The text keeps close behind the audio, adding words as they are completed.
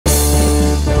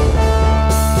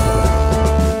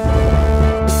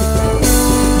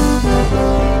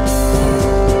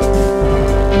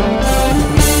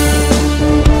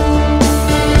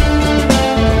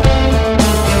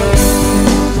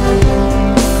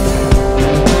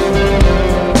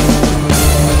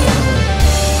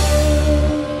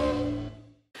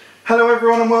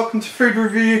welcome to Food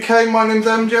Review UK. My name's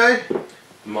MJ.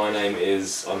 My name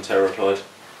is Unterrified.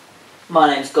 My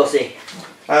name's Gossie.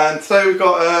 And today we've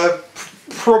got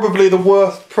probably the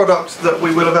worst product that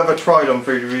we will have ever tried on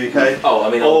Food Review UK. Oh,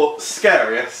 I mean, or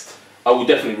scariest. I will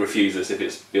definitely refuse this if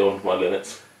it's beyond my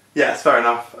limits. Yes, fair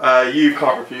enough. You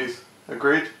can't refuse.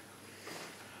 Agreed?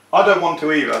 I don't want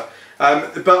to either.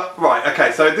 But, right,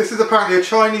 okay, so this is apparently a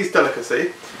Chinese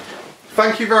delicacy.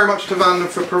 Thank you very much to Vanden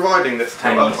for providing this to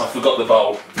Hang us. on, I forgot the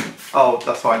bowl. Oh,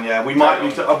 that's fine, yeah. We might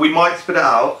need to, we might spit it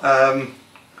out.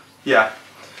 Yeah.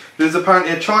 This is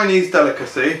apparently a Chinese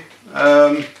delicacy.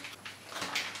 Yeah,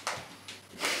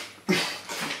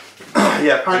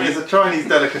 apparently it's a Chinese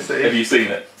delicacy. Have you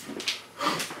seen it?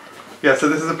 Yeah, so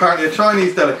this is apparently a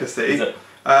Chinese delicacy. Is it?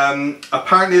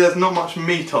 Apparently there's not much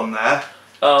meat on there.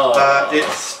 Oh.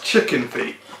 It's chicken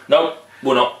feet. No,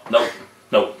 we're not. No,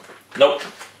 no, no,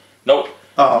 no,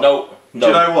 Oh. no, no. Do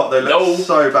you know what? They look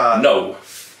so bad. No,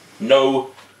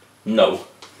 no, no.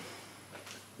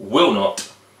 Will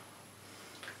not.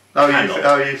 How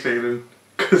are you feeling?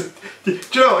 Because, do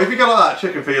you know what? If you go like that,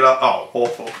 chicken feet, you're like, oh,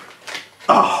 awful.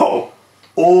 Oh,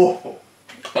 awful.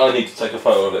 I need to take a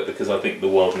photo of it because I think the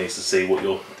world needs to see what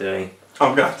you're doing.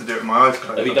 I'm going to have to do it with my eyes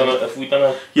closed. Have we done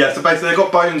a... Yeah, so basically they've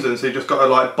got bones in, so you just got to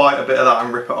like bite a bit of that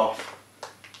and rip it off.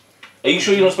 Are you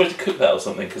sure you're not supposed to cook that or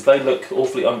something? Because they look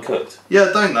awfully uncooked. Yeah,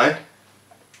 don't they?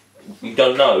 You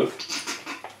don't know?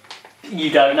 You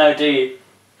don't know, do you?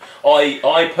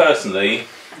 I personally...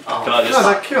 Oh. Can I just...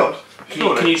 No, they're cured.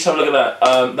 Can you just have a look at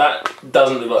that? That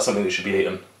doesn't look like something that should be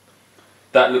eaten.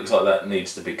 That looks like that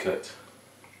needs to be cooked.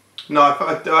 No,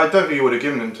 I don't think you would have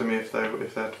given them to me if they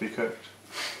had to be cooked.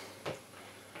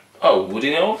 Oh, would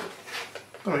you know?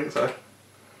 I don't think so.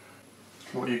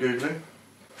 What are you googling?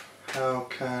 How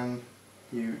can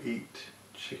you eat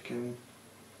chicken?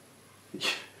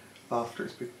 After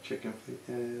it's big chicken feet.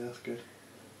 Yeah, that's good.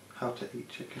 How to eat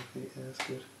chicken feet. Yeah, that's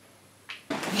good.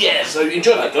 Yeah, so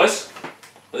enjoy that, guys.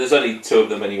 There's only 2 of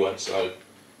them anyway, so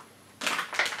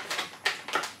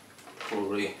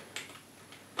probably.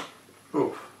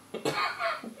 Oof.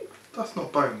 That's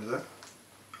not bone, is it?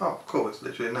 Oh, cool. It's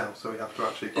literally a nail, so we have to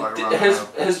actually bite around.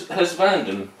 Has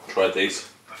Vanden tried these?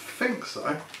 I think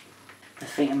so. The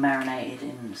feet are marinated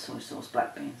in soy sauce,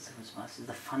 black beans, and spices.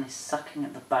 The fun is sucking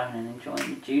at the bone and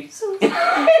enjoying the juice.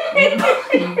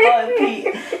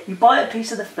 You bite a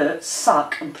piece of the foot,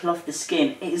 suck, and pull off the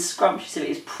skin. It is scrumptious if it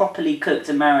is properly cooked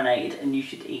and marinated, and you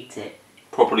should eat it.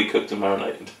 Properly cooked and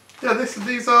marinated? Yeah,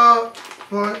 these are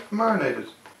like marinated.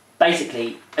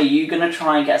 Basically, are you going to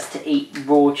try and get us to eat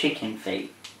raw chicken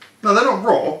feet? No, they're not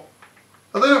raw.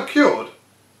 Are they not cured?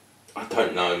 I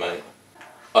don't know, mate.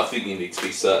 I think you need to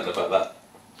be certain about that.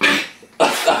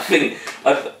 I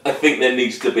think there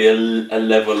needs to be a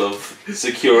level of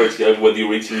security over whether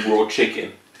you're eating raw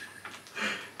chicken.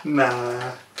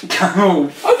 Nah. Oh,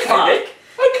 fuck.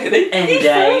 Okay then. Any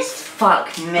days,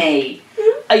 fuck me.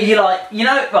 Are you like, you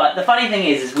know, right, the funny thing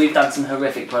is we've done some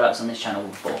horrific products on this channel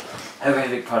before.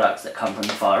 Horrific products that come from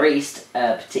the Far East,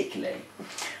 particularly.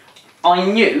 I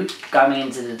knew going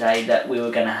into the day that we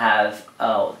were going to have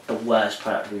the worst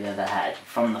product we've ever had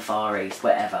from the Far East,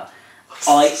 whatever.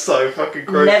 So fucking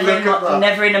gross.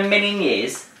 Never in a million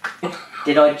years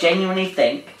did I genuinely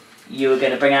think you were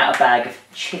going to bring out a bag of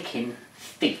chicken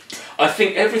feet. I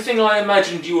think everything I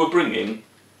imagined you were bringing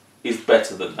is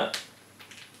better than that.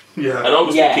 Yeah. And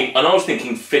I was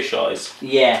thinking fish eyes.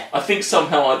 Yeah. I think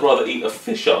somehow I'd rather eat a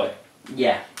fish eye.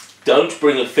 Yeah. Don't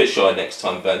bring a fish eye next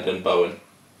time, Vanden Bowen.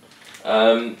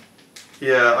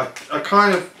 Yeah, I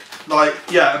kind of like,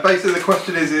 yeah, basically the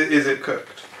question is it cooked?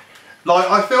 Like,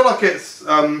 I feel like it's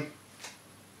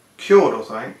cured or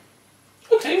something.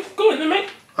 Okay, go on then, mate.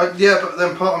 Yeah, but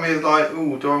then part of me is like,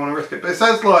 ooh, do I want to risk it? But it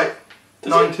says like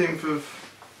 19th of,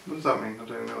 what does that mean? I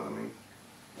don't know what that means.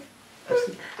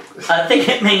 I think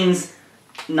it means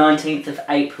 19th of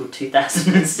April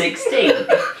 2016.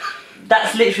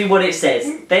 That's literally what it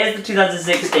says. There's the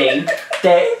 2016.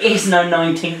 There is no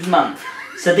 19th month.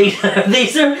 So these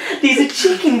are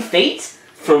chicken feet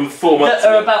from 4 months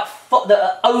that are that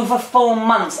are over 4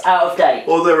 months out of date.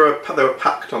 Or they were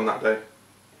packed on that day.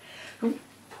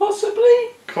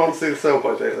 Possibly. Can't see the sell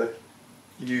by date though.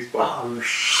 Used by. Oh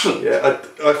shit. Yeah,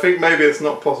 I think maybe it's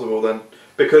not possible then.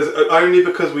 Only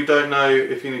because we don't know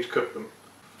if you need to cook them.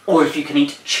 Or if you can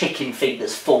eat chicken feet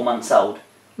that's 4 months old.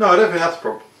 No, I don't think that's a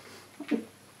problem.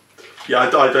 Yeah, I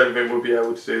don't think we'll be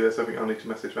able to do this. I think I'll need to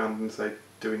message around and say,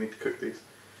 do we need to cook these?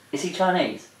 Is he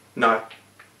Chinese? No.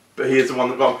 But he is the one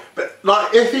that got them. But,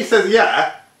 like, if he says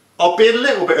yeah, I'll be a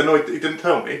little bit annoyed that he didn't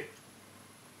tell me.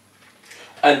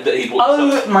 And that he bought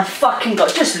Oh my fucking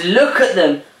god, just look at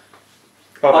them!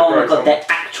 Oh my god, they're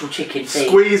actual chicken feet.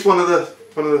 Squeeze one of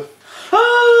the.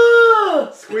 Ah!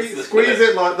 Squeeze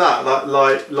it like that,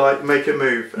 like make it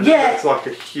move. And Yeah. it looks like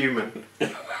a human.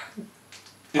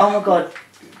 Oh my god,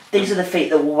 these are the feet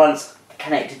that were once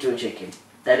connected to a chicken.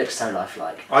 They look so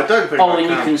lifelike. I don't think. Oh, I and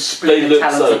you can. can split the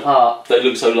talons apart. They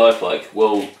look so lifelike.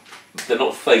 Well, they're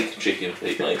not fake chicken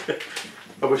feet, mate.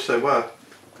 I wish they were.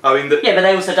 I mean, Yeah, but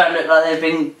they also don't look like they've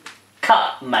been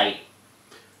cut, mate.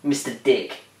 Mr.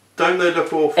 Dick. don't they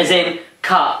look awful? As in,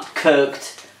 cut,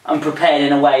 cooked, and prepared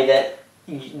in a way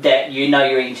that you know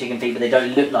you're eating chicken feet, but they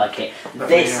don't look like it.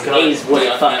 This is what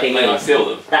it fucking I is. feel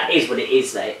them? That is what it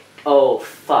is, mate. Oh,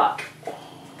 fuck.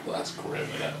 Well, that's grim,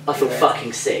 yeah. I feel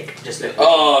fucking sick. Just look.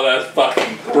 Oh, that's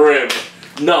fucking grim.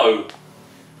 No.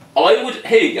 I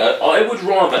would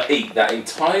rather eat that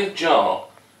entire jar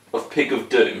of Pig of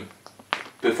Doom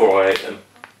before I ate them.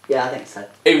 Yeah, I think so.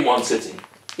 In one sitting.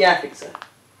 Yeah, I think so.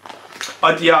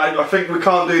 I think we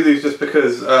can't do these just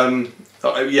because,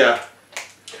 yeah.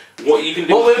 What you can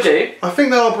do... What we'll do, I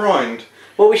think they are brined.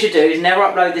 what we should do is never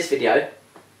upload this video,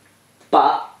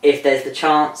 but if there's the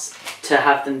chance to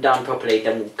have them done properly,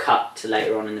 then we'll cut to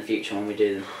later on in the future when we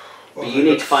do them. But you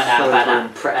need to find out about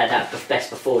that best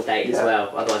before date as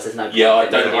well, otherwise there's no point. Yeah, I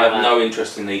have no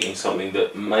interest in eating something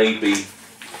that may be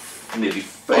nearly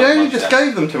 5 But you only months just out.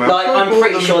 gave them to me. Like, I'm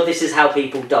pretty sure this is how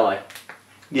people die.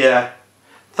 Yeah.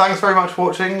 Thanks very much for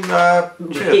watching.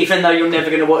 Cheers. Even though you're never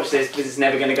going to watch this because it's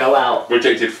never going to go out.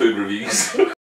 Rejected food reviews.